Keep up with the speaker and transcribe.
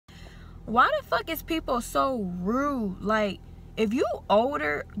why the fuck is people so rude? Like, if you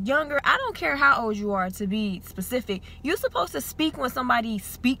older, younger, I don't care how old you are, to be specific, you're supposed to speak when somebody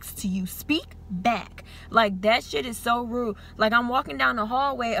speaks to you. Speak back. Like, that shit is so rude. Like, I'm walking down the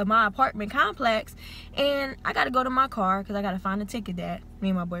hallway of my apartment complex, and I gotta go to my car because I gotta find a ticket that me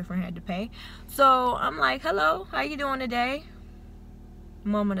and my boyfriend had to pay. So I'm like, hello, how you doing today?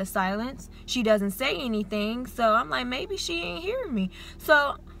 Moment of silence. She doesn't say anything, so I'm like, maybe she ain't hearing me.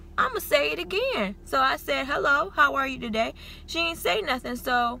 So I'm gonna say it again. So I said, hello, how are you today? She ain't say nothing,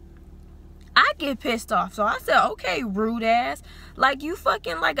 so I get pissed off. So I said, okay, rude ass. Like, you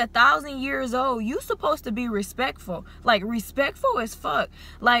fucking like 1,000 years old. You supposed to be respectful. Like, respectful as fuck.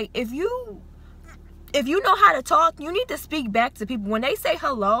 Like, if you know how to talk, you need to speak back to people. When they say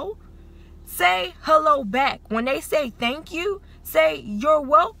hello, say hello back. When they say thank you, say you're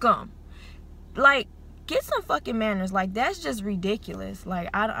welcome. Like, get some fucking manners. Like, that's just ridiculous. Like,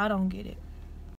 I don't get it.